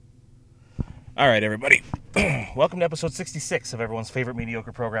All right, everybody. Welcome to episode 66 of everyone's favorite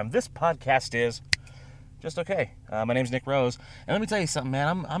mediocre program. This podcast is just okay. My name's Nick Rose, and let me tell you something,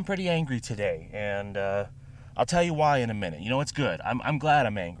 man. I'm pretty angry today, and I'll tell you why in a minute. You know, it's good. I'm glad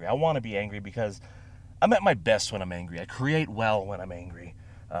I'm angry. I want to be angry because I'm at my best when I'm angry. I create well when I'm angry.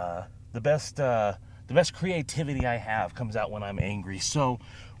 The best creativity I have comes out when I'm angry. So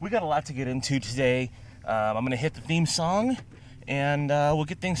we got a lot to get into today. I'm going to hit the theme song, and we'll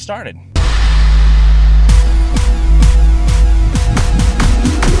get things started.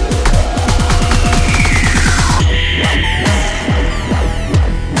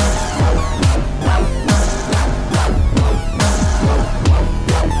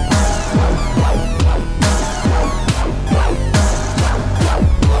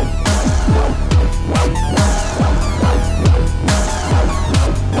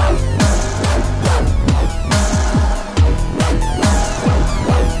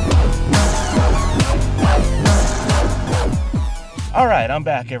 Alright, I'm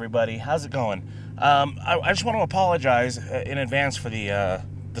back, everybody. How's it going? I just want to apologize in advance for the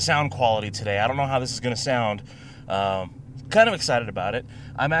sound quality today. I don't know how this is going to sound. Kind of excited about it.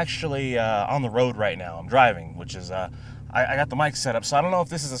 I'm actually on the road right now. I'm driving, which is... I got the mic set up, so I don't know if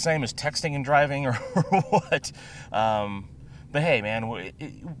this is the same as texting and driving or what. But hey, man,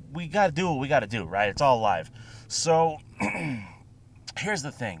 we got to do what we got to do, right? It's all live. So, here's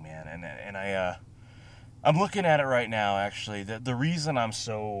the thing, man, and I'm looking at it right now, actually. The reason I'm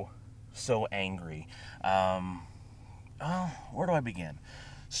so angry. Where do I begin?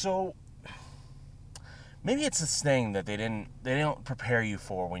 So maybe it's this thing that they don't prepare you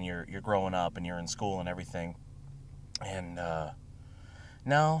for when you're growing up and you're in school and everything. And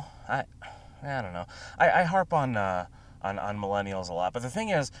no, I don't know. I harp on millennials a lot, but the thing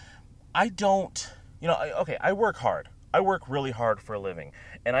is, I don't. I work hard. I work really hard for a living,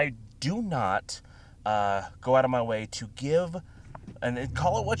 and I do not go out of my way to give, and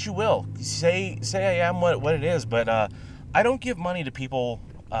call it what you will. Say I am what it is, but I don't give money to people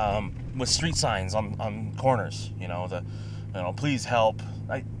with street signs on corners. Please help.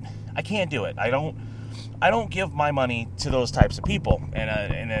 I can't do it. I don't give my money to those types of people,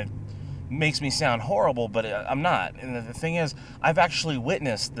 and it makes me sound horrible, but I'm not. And the thing is, I've actually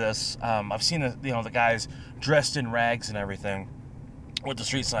witnessed this. I've seen the guys dressed in rags and everything, with the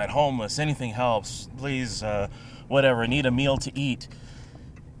street sign, homeless, anything helps, please, whatever, need a meal to eat.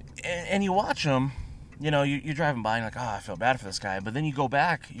 And you watch them, you're driving by and you're like, I feel bad for this guy. But then you go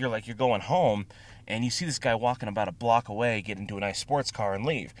back, you're going home, and you see this guy walking about a block away, get into a nice sports car and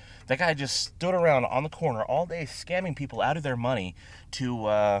leave. That guy just stood around on the corner all day scamming people out of their money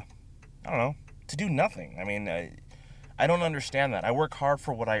to, to do nothing. I mean, I don't understand that. I work hard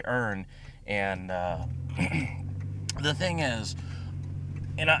for what I earn, and the thing is,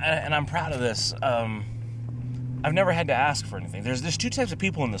 and I'm proud of this. I've never had to ask for anything. There's two types of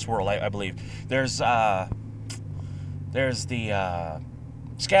people in this world, I believe. There's the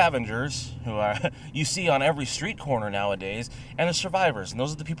scavengers, who are you see on every street corner nowadays, and the survivors. And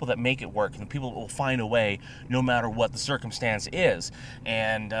those are the people that make it work, and the people that will find a way no matter what the circumstance is.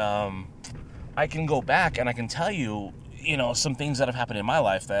 And I can go back and I can tell you, some things that have happened in my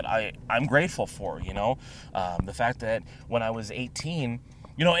life that I'm grateful for. The fact that when I was 18.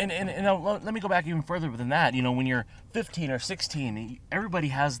 And let me go back even further than that. When you're 15 or 16, everybody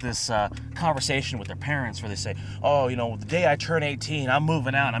has this conversation with their parents where they say, the day I turn 18, I'm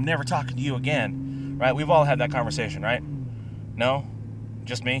moving out. I'm never talking to you again. Right? We've all had that conversation, right? No?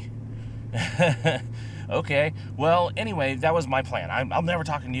 Just me? Okay. Well, anyway, that was my plan. I'm never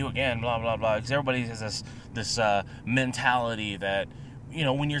talking to you again, blah, blah, blah. Because everybody has this mentality that,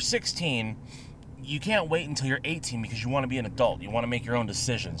 when you're 16... you can't wait until you're 18 because you want to be an adult. You want to make your own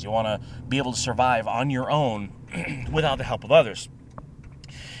decisions. You want to be able to survive on your own without the help of others.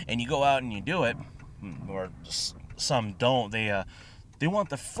 And you go out and you do it, or some don't. They want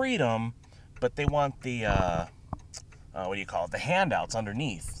the freedom, but they want the the handouts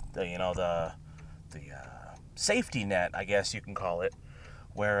underneath. The safety net, I guess you can call it,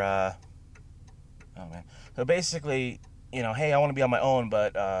 where so basically, hey, I want to be on my own,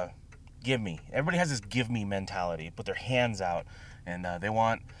 but give me. Everybody has this give me mentality, put their hands out, and they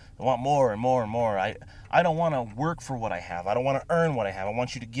want more and more and more. I don't want to work for what I have. I don't want to earn what I have. I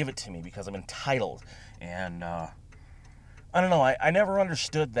want you to give it to me because I'm entitled. And I don't know. I never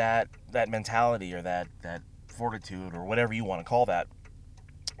understood that mentality or that fortitude or whatever you want to call that.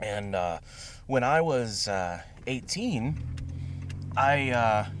 And when I was 18,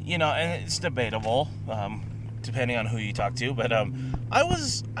 and it's debatable. Depending on who you talk to, but I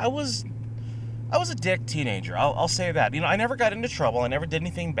was a dick teenager. I'll say that. I never got into trouble. I never did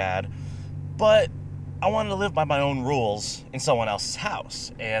anything bad, But I wanted to live by my own rules in someone else's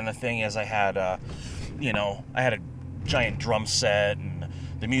house. And the thing is, I had a giant drum set and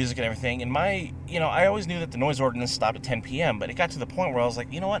the music and everything. And I always knew that the noise ordinance stopped at 10 p.m., but it got to the point where I was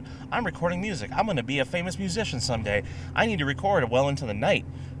like, you know what? I'm recording music. I'm going to be a famous musician someday. I need to record well into the night,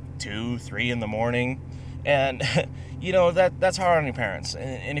 2, 3 in the morning. And, that's hard on your parents.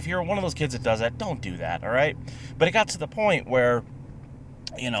 And if you're one of those kids that does that, don't do that, all right? But it got to the point where,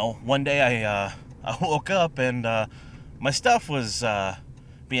 one day I woke up and my stuff was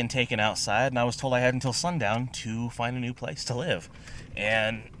being taken outside, and I was told I had until sundown to find a new place to live.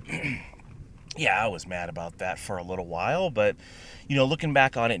 And yeah, I was mad about that for a little while, but looking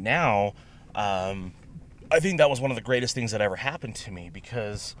back on it now, I think that was one of the greatest things that ever happened to me,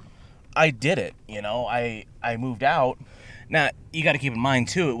 because I did it. I moved out. Now, you got to keep in mind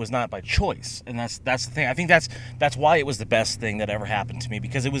too, it was not by choice, and that's the thing. I think that's why it was the best thing that ever happened to me,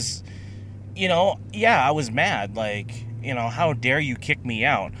 because it was, I was mad, like, how dare you kick me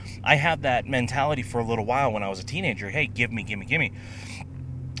out? I had that mentality for a little while when I was a teenager. Hey, give me.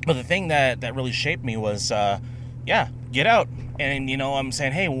 But the thing that really shaped me was, get out. And, I'm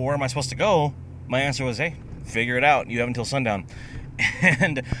saying, hey, well, where am I supposed to go? My answer was, hey, figure it out. You have until sundown.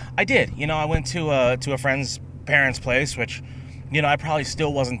 And I did. I went to a friend's parents' place, which, I probably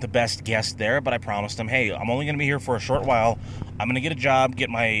still wasn't the best guest there, but I promised them, hey, I'm only going to be here for a short while. I'm going to get a job, get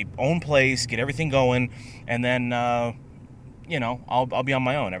my own place, get everything going, and then, I'll be on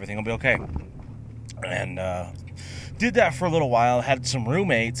my own. Everything will be okay. And did that for a little while, had some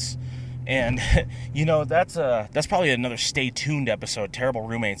roommates, and, that's probably another Stay Tuned episode, Terrible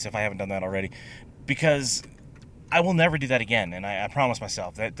Roommates, if I haven't done that already, because I will never do that again, and I promise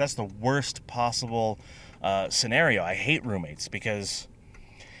myself that's the worst possible scenario. I hate roommates because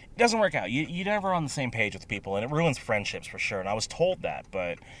it doesn't work out. You're never on the same page with people, and it ruins friendships for sure. And I was told that,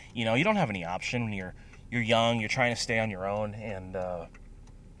 but you don't have any option when you're young. You're trying to stay on your own, and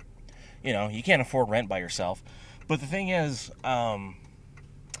you can't afford rent by yourself. But the thing is, back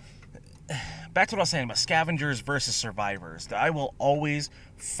to what I was saying about scavengers versus survivors. I will always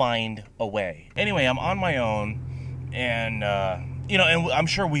find a way. Anyway, I'm on my own, and and I'm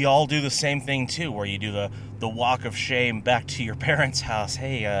sure we all do the same thing too, where you do the walk of shame back to your parents' house.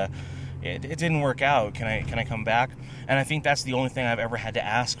 Hey, it didn't work out. Can I come back? And I think that's the only thing I've ever had to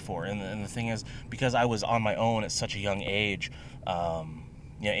ask for. And the thing is, because I was on my own at such a young age,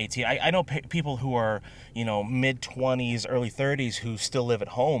 18. I know people who are mid 20s, early 30s who still live at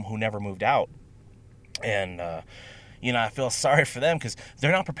home, who never moved out, and I feel sorry for them because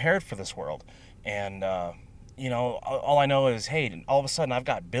they're not prepared for this world. And all I know is, hey, all of a sudden I've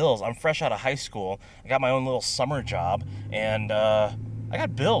got bills. I'm fresh out of high school. I got my own little summer job, and I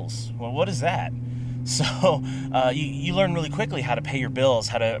got bills. Well, what is that? So you learn really quickly how to pay your bills,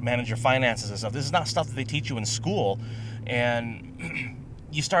 how to manage your finances and stuff. This is not stuff that they teach you in school, and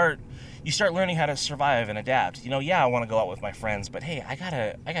you start learning how to survive and adapt. I want to go out with my friends, but hey, I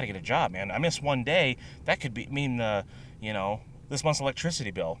gotta get a job, man. I miss one day. That could mean this month's electricity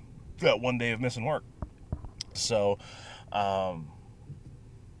bill. That one day of missing work. So, I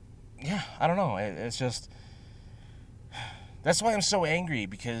don't know. It's just, that's why I'm so angry,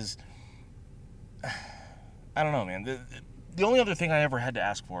 because I don't know, man. The only other thing I ever had to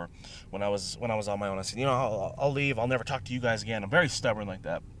ask for when I was on my own, I said, I'll leave. I'll never talk to you guys again. I'm very stubborn like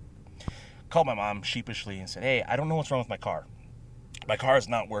that. Called my mom sheepishly and said, hey, I don't know what's wrong with my car. My car is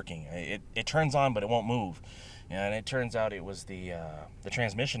not working. It turns on, but it won't move. And it turns out it was the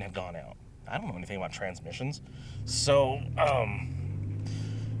transmission had gone out. I don't know anything about transmissions. So,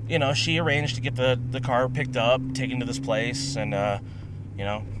 she arranged to get the car picked up, taken to this place, and,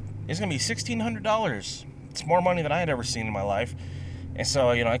 it's going to be $1,600. It's more money than I had ever seen in my life. And so,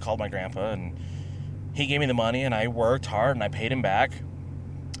 I called my grandpa, and he gave me the money, and I worked hard, and I paid him back.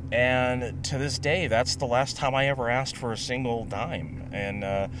 And to this day, that's the last time I ever asked for a single dime. And,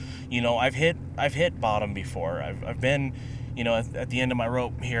 I've hit bottom before. I've been, at the end of my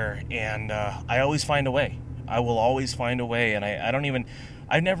rope here, and I always find a way. I will always find a way, and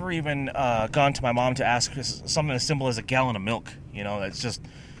I've never even gone to my mom to ask something as simple as a gallon of milk. It's just,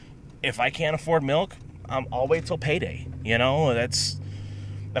 if I can't afford milk, I'll wait till payday. That's,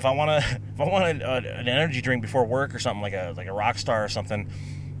 if I want an energy drink before work or something, like a Rockstar or something,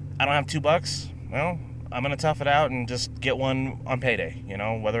 I don't have $2. Well, I'm gonna tough it out and just get one on payday.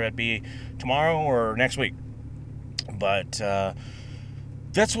 Whether it be tomorrow or next week. But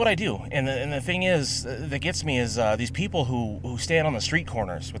that's what I do. And the thing is that gets me is these people who stand on the street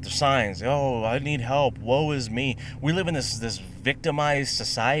corners with their signs. Oh, I need help. Woe is me. We live in this victimized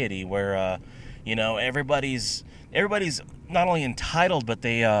society where everybody's not only entitled, but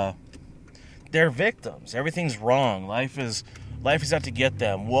they they're victims. Everything's wrong. Life is out to get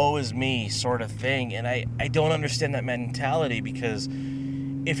them. Woe is me sort of thing. And I don't understand that mentality, because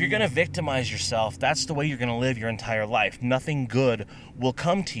if you're going to victimize yourself, that's the way you're going to live your entire life. Nothing good will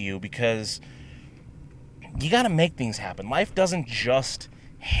come to you, because you got to make things happen. Life doesn't just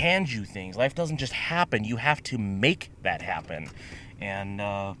hand you things. Life doesn't just happen. You have to make that happen.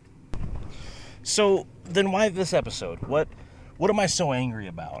 And so then why this episode? What am I so angry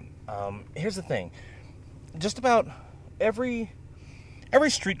about? Here's the thing. Just about every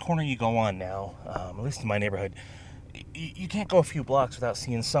street corner you go on now, at least in my neighborhood, you can't go a few blocks without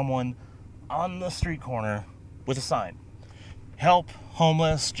seeing someone on the street corner with a sign. Help,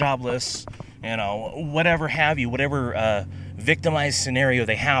 homeless, jobless, whatever have you, whatever victimized scenario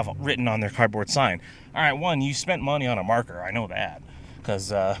they have written on their cardboard sign. All right, one, you spent money on a marker. I know that,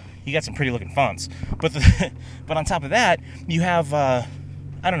 because you got some pretty looking fonts. But but on top of that, you have, I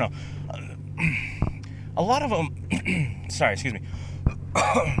don't know, a lot of them, sorry, excuse me,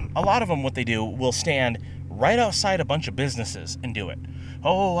 a lot of them, what they do, will stand right outside a bunch of businesses and do it.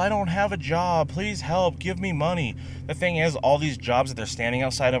 Oh, I don't have a job. Please help. Give me money. The thing is, all these jobs that they're standing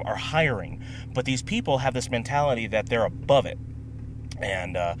outside of are hiring. But these people have this mentality that they're above it.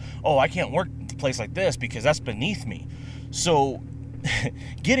 And, I can't work at a place like this because that's beneath me. So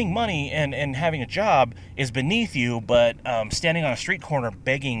getting money and having a job is beneath you, but standing on a street corner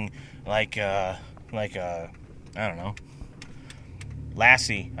begging like I don't know,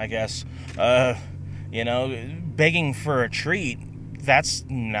 Lassie, I guess, begging for a treat, that's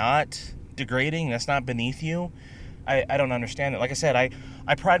not degrading, that's not beneath you. I don't understand it. Like I said,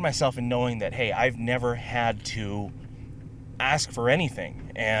 I pride myself in knowing that, hey, I've never had to ask for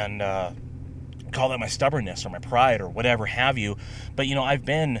anything, and call that my stubbornness or my pride or whatever have you. But, I've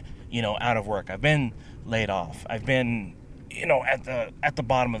been, out of work. I've been laid off. I've been, at the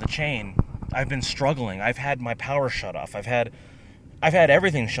bottom of the chain. I've been struggling. I've had my power shut off. I've had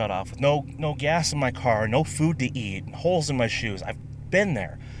everything shut off, with no gas in my car, no food to eat, holes in my shoes. I've been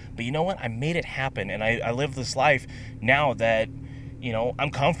there. But you know what? I made it happen, and I live this life now that, I'm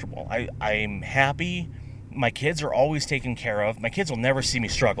comfortable. I'm happy. My kids are always taken care of. My kids will never see me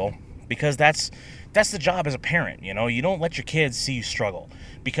struggle, because that's the job as a parent. You don't let your kids see you struggle,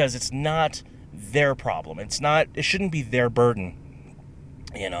 because it's not their problem. It shouldn't be their burden.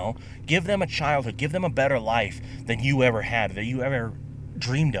 Give them a childhood, give them a better life than you ever had, that you ever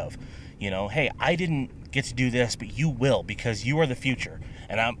dreamed of. Hey, I didn't get to do this, but you will, because you are the future.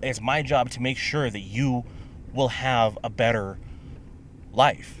 And it's my job to make sure that you will have a better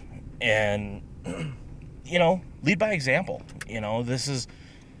life. And, lead by example.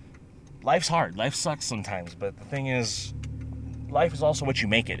 Life's hard. Life sucks sometimes. But the thing is, life is also what you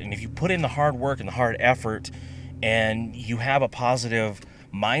make it. And if you put in the hard work and the hard effort, and you have a positive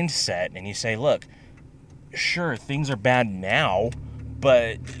mindset, and you say, look, sure, things are bad now,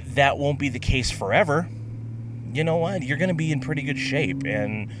 but that won't be the case forever. You know what? You're going to be in pretty good shape.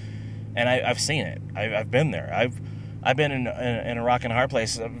 And I've seen it. I've been there. I've been in a rock and a hard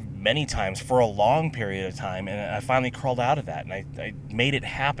place many times for a long period of time, and I finally crawled out of that, and I made it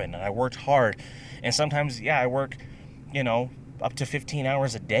happen, and I worked hard. And sometimes, I work, up to 15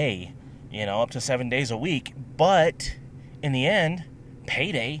 hours a day, up to 7 days a week. But in the end,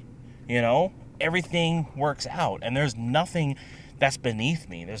 payday, everything works out, and there's nothing that's beneath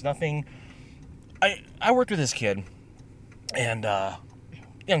me. There's nothing. I worked with this kid, and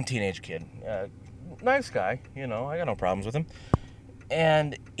young teenage kid, nice guy, I got no problems with him.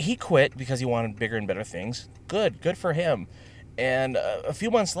 And he quit because he wanted bigger and better things. Good for him. And a few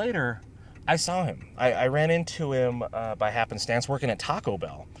months later, I saw him. I ran into him by happenstance working at Taco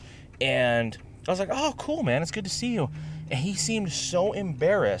Bell. And I was like, oh, cool, man, it's good to see you. And he seemed so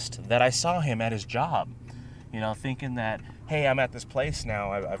embarrassed that I saw him at his job, thinking that, hey, I'm at this place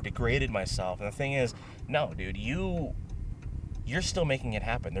now, I've degraded myself. And the thing is, no, dude, you're still making it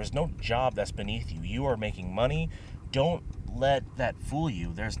happen. There's no job that's beneath you. You are making money. Don't let that fool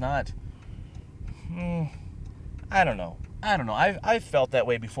you. There's not, I don't know. I've felt that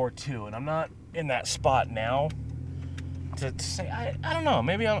way before too, and I'm not in that spot now to say, I don't know,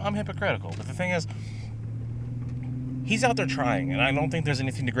 maybe I'm hypocritical, but the thing is, he's out there trying, and I don't think there's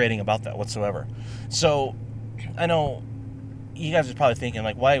anything degrading about that whatsoever. So, I know you guys are probably thinking,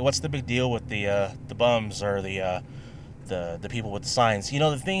 like, what's the big deal with the bums or the people with the signs?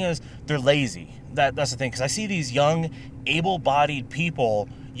 The thing is, they're lazy. That's the thing, because I see these young, able-bodied people,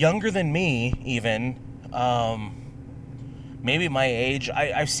 younger than me even, maybe my age.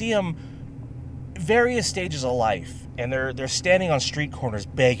 I see them various stages of life, and they're standing on street corners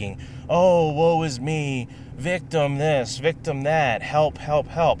begging, oh, woe is me, victim this, victim that, help, help,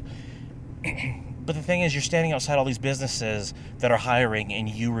 help. But the thing is, you're standing outside all these businesses that are hiring, and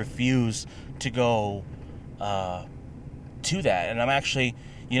you refuse to go to that. And I'm actually,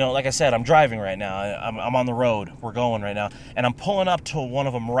 like I said, I'm driving right now. I'm on the road. We're going right now. And I'm pulling up to one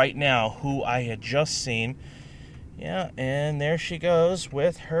of them right now who I had just seen. Yeah, and there she goes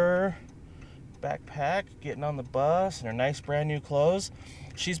with her backpack, getting on the bus and her nice brand new clothes.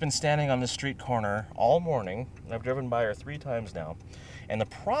 She's been standing on the street corner all morning. I've driven by her 3 times now. And the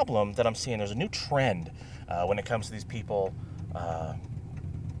problem that I'm seeing, there's a new trend when it comes to these people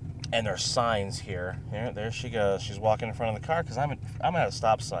and their signs here. There she goes. She's walking in front of the car because I'm at a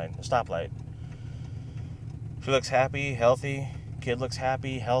stoplight. She looks happy, healthy. Kid looks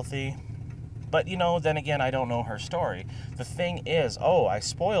happy, healthy. But, then again, I don't know her story. The thing is, I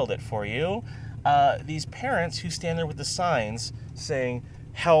spoiled it for you. These parents who stand there with the signs saying,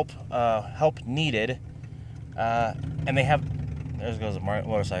 help needed, and they have, there goes a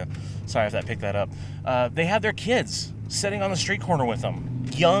motorcycle. Sorry if that picked that up. They have their kids sitting on the street corner with them.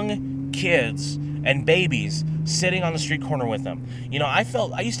 Young kids and babies sitting on the street corner with them.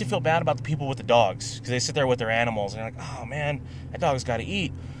 I used to feel bad about the people with the dogs because they sit there with their animals and they're like, oh man, that dog's got to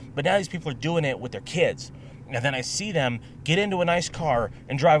eat. But now these people are doing it with their kids. And then I see them get into a nice car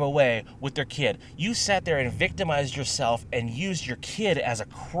and drive away with their kid. You sat there and victimized yourself and used your kid as a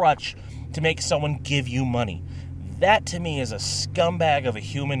crutch to make someone give you money. That to me is a scumbag of a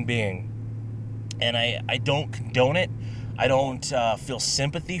human being. And I don't condone it. I don't feel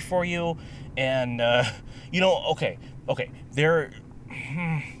sympathy for you. And, okay,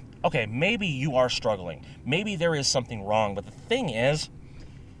 maybe you are struggling. Maybe there is something wrong. But the thing is,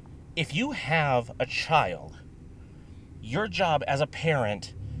 if you have a child, your job as a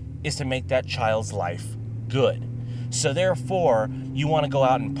parent is to make that child's life good. So therefore, you want to go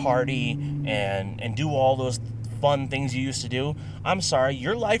out and party and do all those fun things you used to do. I'm sorry,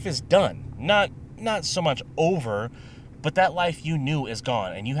 your life is done. Not so much over, but that life you knew is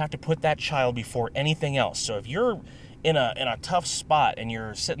gone, and you have to put that child before anything else. So if you're in a tough spot and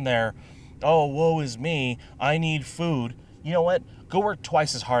you're sitting there, oh, woe is me, I need food, you know what? Go work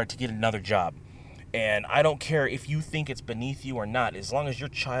twice as hard to get another job. And I don't care if you think it's beneath you or not. As long as your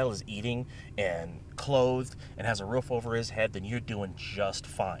child is eating and clothed and has a roof over his head, then you're doing just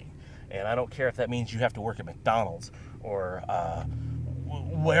fine. And I don't care if that means you have to work at McDonald's or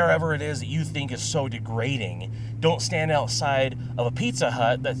wherever it is that you think is so degrading. Don't stand outside of a Pizza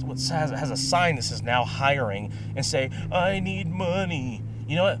Hut that has a sign that says now hiring and say, I need money.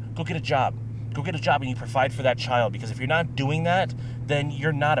 You know what? Go get a job. Go get a job and you provide for that child, because if you're not doing that, then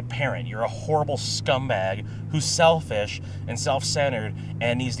you're not a parent. You're a horrible scumbag who's selfish and self-centered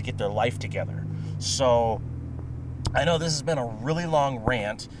and needs to get their life together. So I know this has been a really long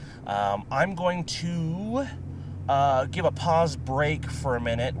rant. I'm going to give a pause break for a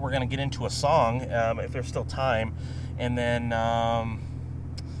minute. We're going to get into a song if there's still time. And then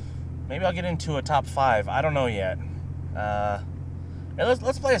maybe I'll get into a top 5. I don't know yet.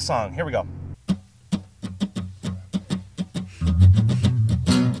 Let's play a song. Here we go.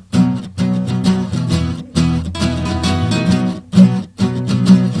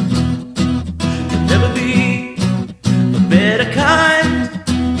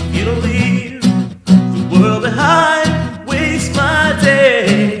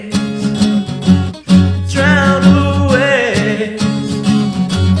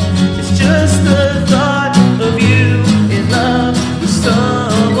 Just the thought of you in love with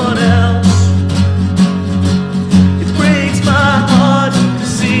someone else.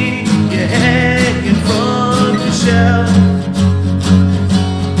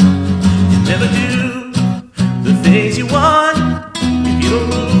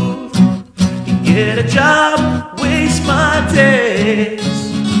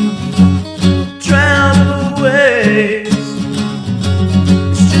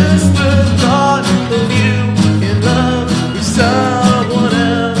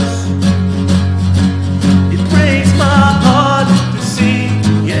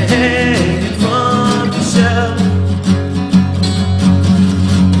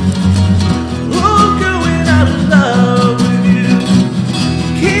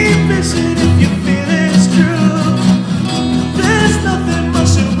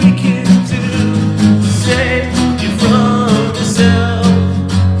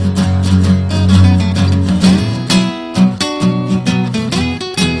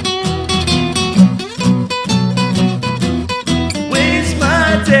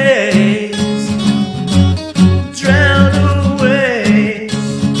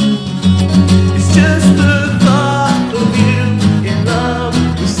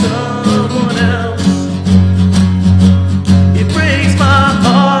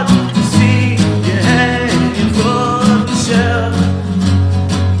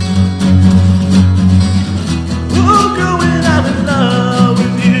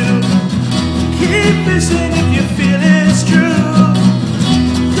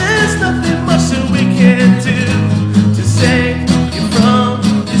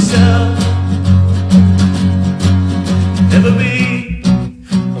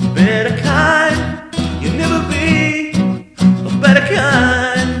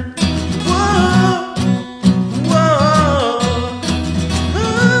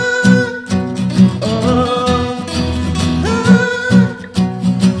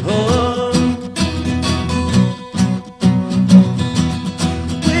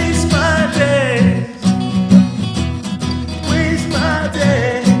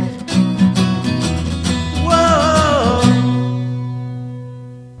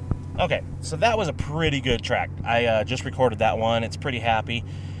 So that was a pretty good track. I just recorded that one. It's pretty happy.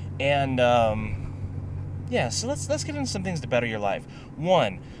 And yeah, so let's get into some things to better your life.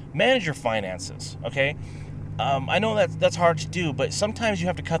 One, manage your finances, okay? I know that's hard to do, but sometimes you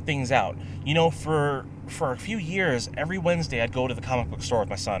have to cut things out. You know, for a few years, every Wednesday I'd go to the comic book store with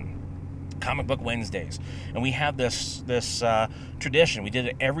my son. Comic Book Wednesdays. And we had this tradition. We did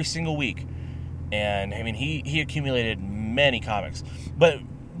it every single week. And, I mean, he accumulated many comics. But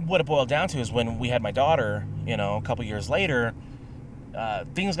what it boiled down to is when we had my daughter, you know, a couple years later,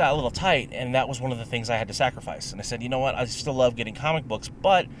 things got a little tight, and that was one of the things I had to sacrifice. And I said, you know what, I still love getting comic books,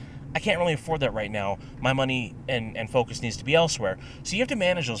 but I can't really afford that right now. My money and focus needs to be elsewhere. So you have to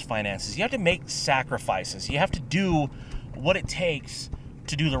manage those finances. You have to make sacrifices. You have to do what it takes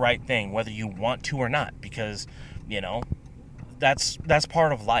to do the right thing, whether you want to or not, because, you know, that's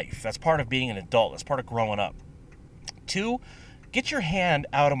part of life. That's part of being an adult. That's part of growing up. 2, get your hand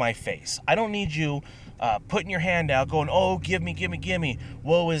out of my face. I don't need you putting your hand out going, oh, give me,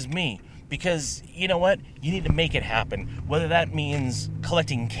 woe is me. Because, you know what? You need to make it happen. Whether that means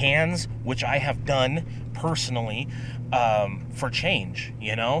collecting cans, which I have done personally for change,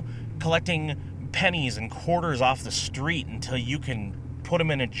 you know? Collecting pennies and quarters off the street until you can put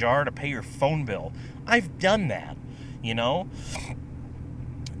them in a jar to pay your phone bill. I've done that, you know?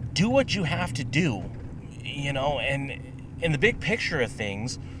 Do what you have to do, you know? And in the big picture of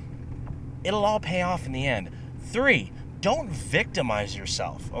things, it'll all pay off in the end. 3, don't victimize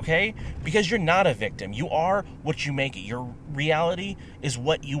yourself, okay? Because you're not a victim. You are what you make it. Your reality is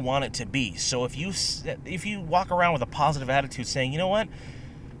what you want it to be. So if you walk around with a positive attitude saying, you know what,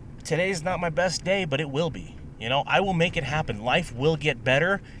 today's not my best day, but it will be. You know, I will make it happen. Life will get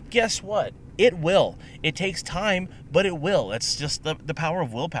better. Guess what? It will. It takes time, but it will. It's just the power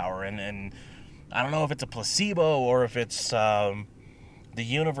of willpower. And I don't know if it's a placebo or if it's the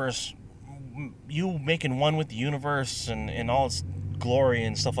universe, you making one with the universe and all its glory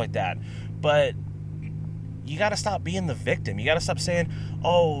and stuff like that. But you got to stop being the victim. You got to stop saying,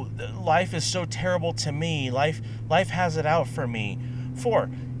 oh, life is so terrible to me. Life has it out for me. 4,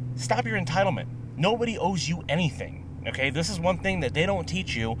 stop your entitlement. Nobody owes you anything, okay? This is one thing that they don't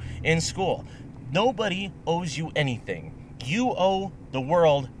teach you in school. Nobody owes you anything. You owe the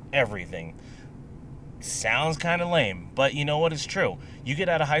world everything. Sounds kind of lame, but you know what is true. You get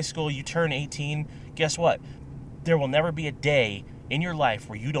out of high school, you turn 18, guess what? There will never be a day in your life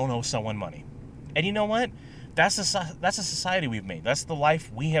where you don't owe someone money. And you know what? That's a society we've made. That's the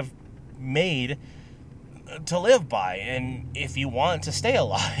life we have made to live by. And if you want to stay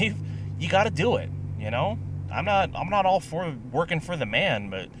alive, you got to do it, you know? I'm not all for working for the man,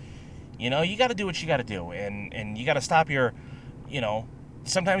 but, you know, you got to do what you got to do. And you got to stop your, you know,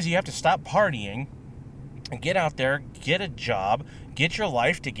 sometimes you have to stop partying and get out there, get a job, get your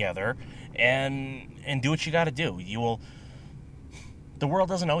life together, and do what you got to do. The world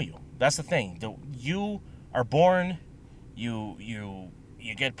doesn't owe you. That's the thing. You are born, you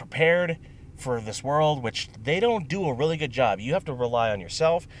get prepared for this world, which they don't do a really good job. You have to rely on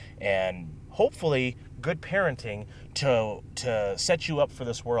yourself and hopefully good parenting to set you up for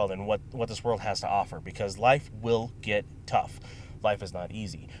this world and what this world has to offer, because life will get tough. Life is not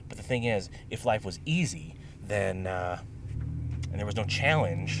easy. But the thing is, if life was easy, then and there was no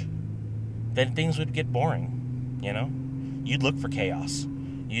challenge, then things would get boring, you know? You'd look for chaos.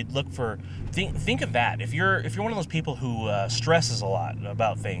 You'd look for think of that. If you're one of those people who stresses a lot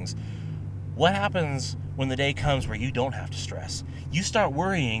about things, what happens when the day comes where you don't have to stress? You start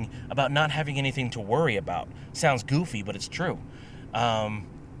worrying about not having anything to worry about. Sounds goofy, but it's true.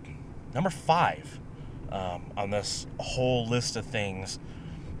 Number 5 on this whole list of things,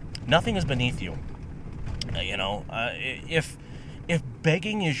 nothing is beneath you. You know, if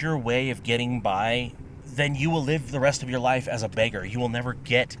begging is your way of getting by, then you will live the rest of your life as a beggar. You will never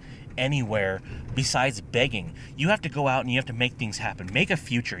get anywhere besides begging. You have to go out and you have to make things happen. Make a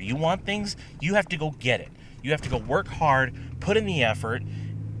future. You want things, you have to go get it. You have to go work hard, put in the effort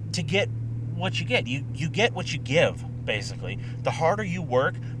to get what you get. You get what you give, basically. The harder you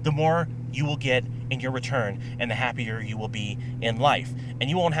work, the more you will get in your return, and the happier you will be in life. And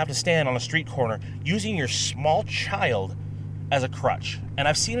you won't have to stand on a street corner using your small child as a crutch. And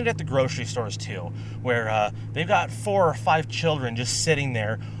I've seen it at the grocery stores too, where they've got 4 or 5 children just sitting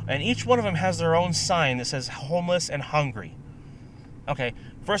there, and each one of them has their own sign that says homeless and hungry. Okay,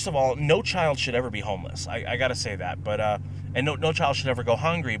 first of all, no child should ever be homeless. I gotta say that. But and no child should ever go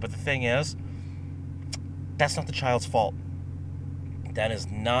hungry. But the thing is, that's not the child's fault. That is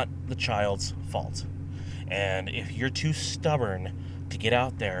not the child's fault. And if you're too stubborn to get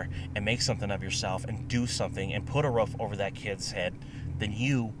out there and make something of yourself and do something and put a roof over that kid's head, then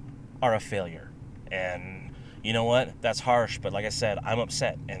you are a failure. And you know what? That's harsh, but like I said, I'm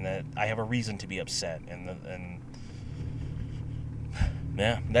upset, and that I have a reason to be upset. And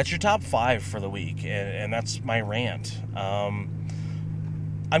yeah, that's your top 5 for the week, and that's my rant.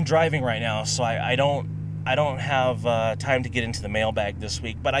 I'm driving right now, so I don't have time to get into the mailbag this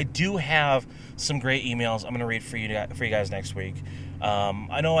week, but I do have some great emails I'm going to read for you guys next week.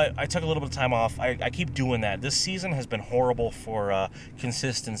 I know I took a little bit of time off. I keep doing that. This season has been horrible for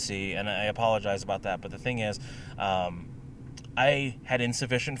consistency, and I apologize about that. But the thing is, I had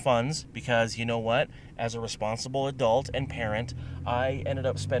insufficient funds because, you know what? As a responsible adult and parent, I ended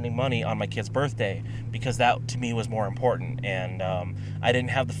up spending money on my kid's birthday because that, to me, was more important. And I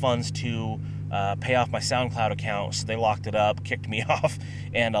didn't have the funds to pay off my SoundCloud account, so they locked it up, kicked me off,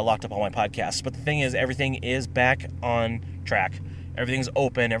 and locked up all my podcasts. But the thing is, everything is back on track. Everything's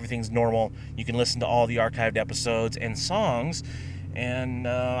open. Everything's normal. You can listen to all the archived episodes and songs, and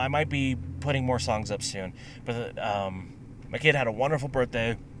I might be putting more songs up soon. But my kid had a wonderful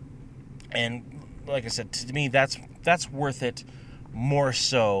birthday, and like I said, to me, that's worth it more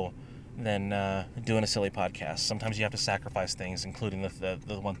so than doing a silly podcast. Sometimes you have to sacrifice things, including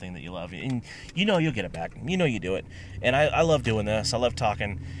the one thing that you love. And you know you'll get it back. You know you do it. And I love doing this. I love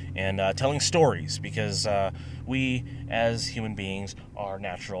talking and telling stories because we, as human beings, are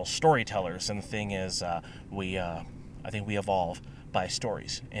natural storytellers. And the thing is, I think we evolve by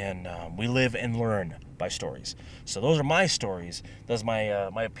stories. And we live and learn by stories. So those are my stories. Those are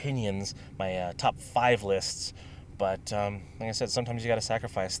my opinions, my top 5 lists. But like I said, sometimes you got to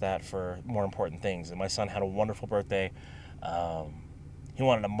sacrifice that for more important things. And my son had a wonderful birthday. He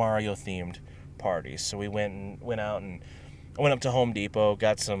wanted a Mario-themed party, so we went out and I went up to Home Depot,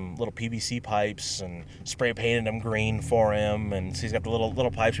 got some little PVC pipes and spray painted them green for him. And so he's got the little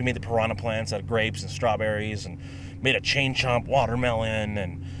pipes. We made the piranha plants out of grapes and strawberries, and made a chain chomp watermelon,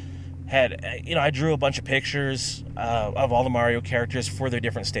 and had, I drew a bunch of pictures of all the Mario characters for their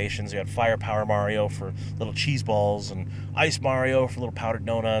different stations. We had Firepower Mario for little cheese balls, and Ice Mario for little powdered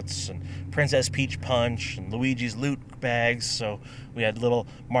donuts, and Princess Peach Punch, and Luigi's loot bags. So we had little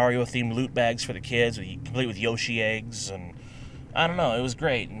Mario-themed loot bags for the kids, complete with Yoshi eggs, and I don't know, it was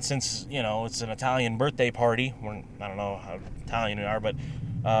great. And since, it's an Italian birthday party, I don't know how Italian we are, but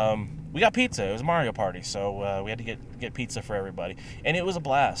we got pizza. It was a Mario party, so we had to get pizza for everybody, and it was a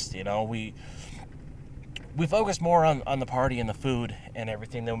blast. We focused more on the party and the food and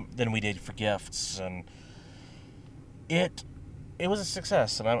everything than we did for gifts, and it was a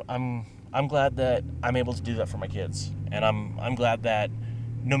success. And I'm glad that I'm able to do that for my kids, and I'm glad that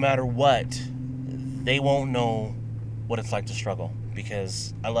no matter what, they won't know what it's like to struggle,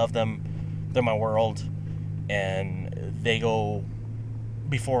 because I love them. They're my world, and they go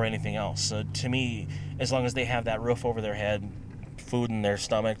before anything else. So to me, as long as they have that roof over their head, food in their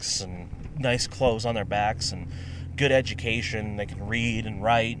stomachs, and nice clothes on their backs, and good education, they can read and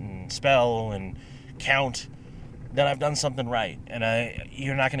write and spell and count, then I've done something right. And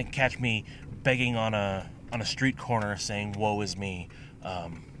you're not going to catch me begging on a street corner saying, "Woe is me."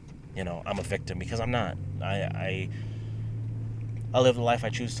 I'm a victim, because I'm not. I live the life I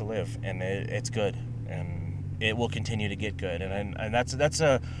choose to live, and it's good, and it will continue to get good, and that's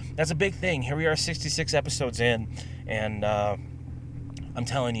a big thing. Here we are, 66 episodes in, and I'm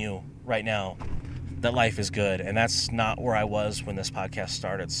telling you right now that life is good, and that's not where I was when this podcast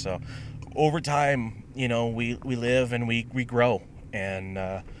started. So over time, we live and we grow, and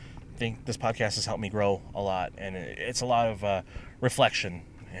I think this podcast has helped me grow a lot, and it's a lot of reflection,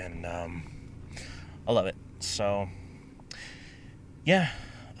 and I love it. So yeah,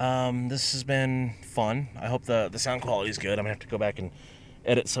 this has been fun. I hope the sound quality is good. I'm going to have to go back and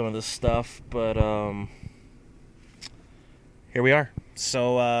edit some of this stuff, but here we are.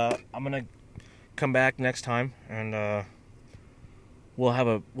 So I'm going to come back next time, and we'll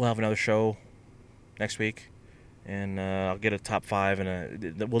have another show next week, and I'll get a top 5,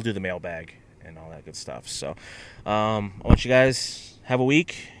 and we'll do the mailbag and all that good stuff. So I want you guys have a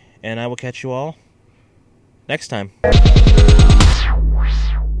week, and I will catch you all next time.